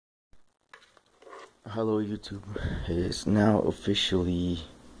Hello YouTube. It is now officially,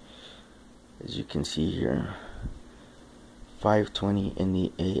 as you can see here, 5:20 in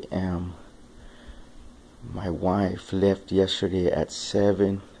the a.m. My wife left yesterday at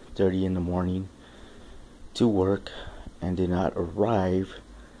 7:30 in the morning to work and did not arrive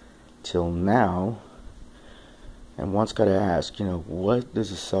till now. And one's got to ask, what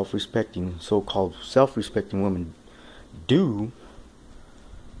does a so-called self-respecting woman do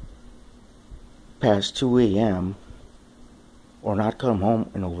past 2 a.m. or not come home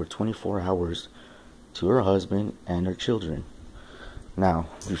in over 24 hours to her husband and her children? Now,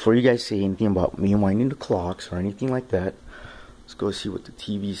 before you guys say anything about me winding the clocks or anything like that, let's go see what the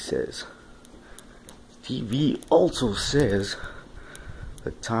TV says. TV also says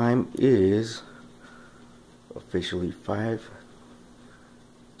the time is officially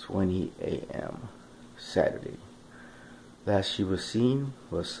 5:20 a.m. Saturday. Last she was seen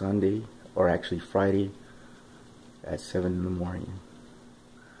was Sunday, or actually Friday, at 7 in the morning.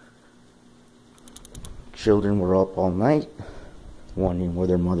 Children were up all night wondering where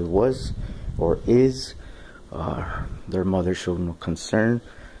their mother was or is. Their mother showed no concern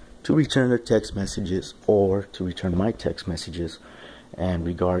to return their text messages or to return my text messages in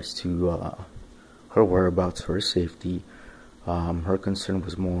regards to her whereabouts, her safety. Her concern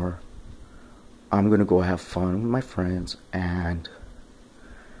was more, I'm gonna go have fun with my friends and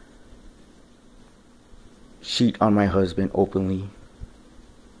cheat on my husband openly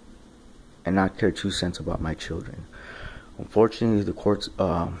and not care 2 cents about my children. Unfortunately, the courts,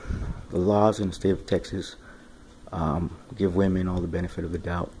 the laws in the state of Texas give women all the benefit of the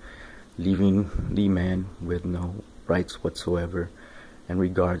doubt, leaving the men with no rights whatsoever in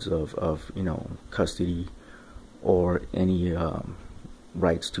regards of custody or any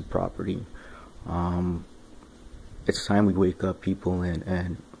rights to property. It's time we wake up, people,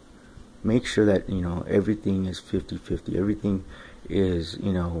 and make sure that everything is 50-50. Everything is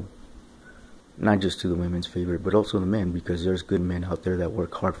not just to the women's favor, but also the men, because there's good men out there that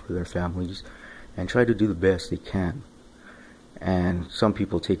work hard for their families and try to do the best they can. And some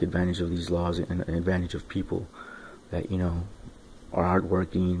people take advantage of these laws and advantage of people that are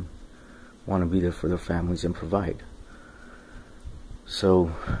hardworking, want to be there for their families and provide.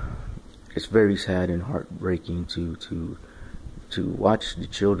 So it's very sad and heartbreaking to watch the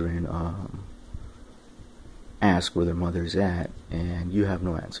children ask where their mother's at, and you have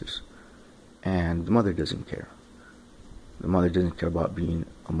no answers. And the mother doesn't care. The mother doesn't care about being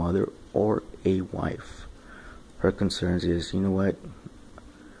a mother or a wife. Her concerns is, you know what,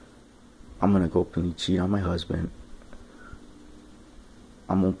 I'm gonna go openly cheat on my husband.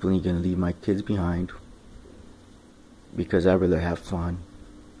 I'm openly gonna leave my kids behind because I'd rather have fun,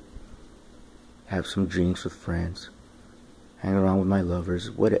 have some drinks with friends, hang around with my lovers,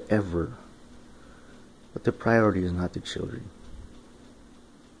 whatever. But the priority is not the children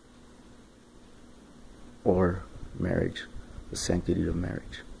or marriage, the sanctity of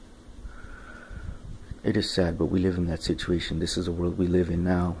marriage. It is sad, but we live in that situation. This is the world we live in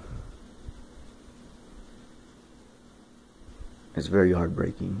now. It's very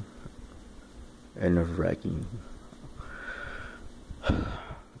heartbreaking and nerve-wracking.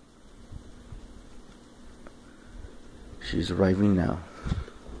 She's arriving now.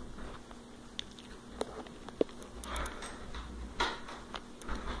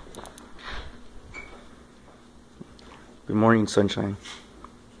 Good morning, sunshine.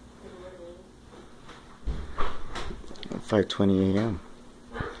 5:20 a.m.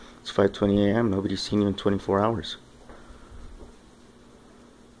 It's 5:20 a.m. Nobody's seen you in 24 hours.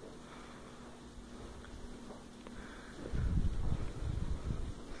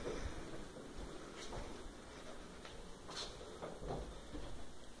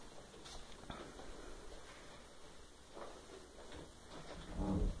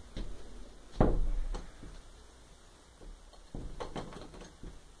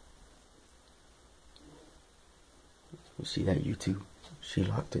 You see that, YouTube? She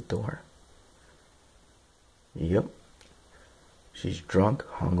locked the door. Yep. She's drunk,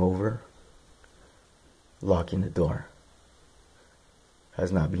 hungover, locking the door.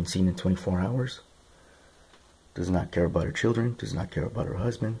 Has not been seen in 24 hours. Does not care about her children. Does not care about her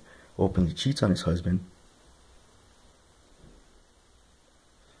husband. Openly cheats on his husband.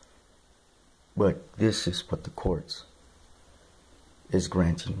 But this is what the courts is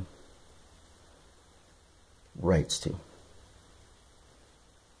granting rights to.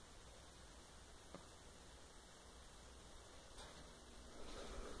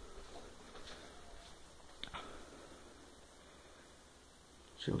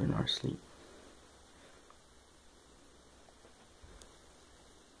 Children are asleep.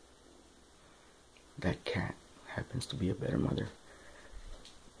 that cat happens to be a better mother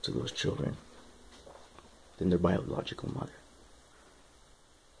to those children than their biological mother.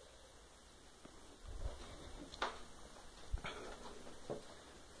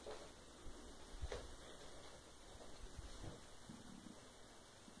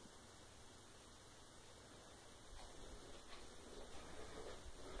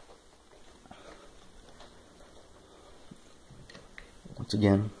 Once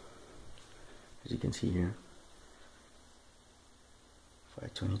again, as you can see here,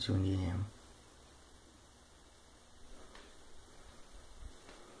 5:22 in the AM.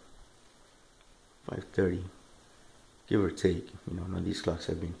 .30, give or take. None of these clocks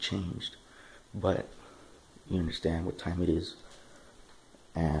have been changed, but you understand what time it is,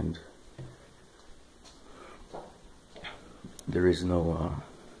 and there is no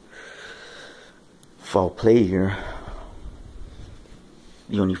foul play here.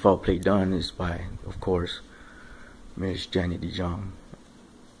 The only foul play done is by, of course, Miss Janet DeJong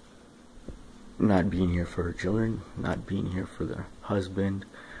not being here for her children, not being here for the husband,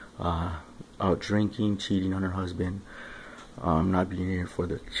 out drinking, cheating on her husband, not being here for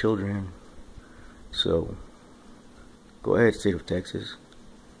the children. So, go ahead, state of Texas,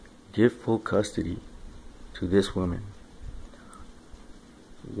 give full custody to this woman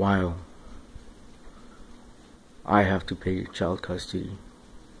while I have to pay child custody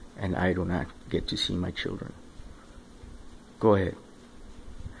and I do not get to see my children. Go ahead,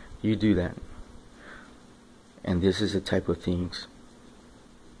 you do that. And this is the type of things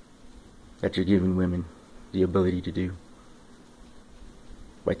that you're giving women the ability to do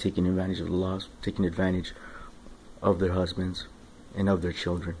by taking advantage of the laws, taking advantage of their husbands and of their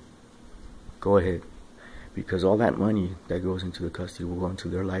children. Go ahead, because all that money that goes into the custody will go into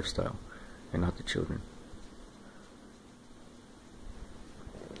their lifestyle and not the children.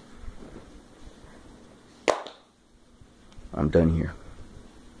 I'm done here.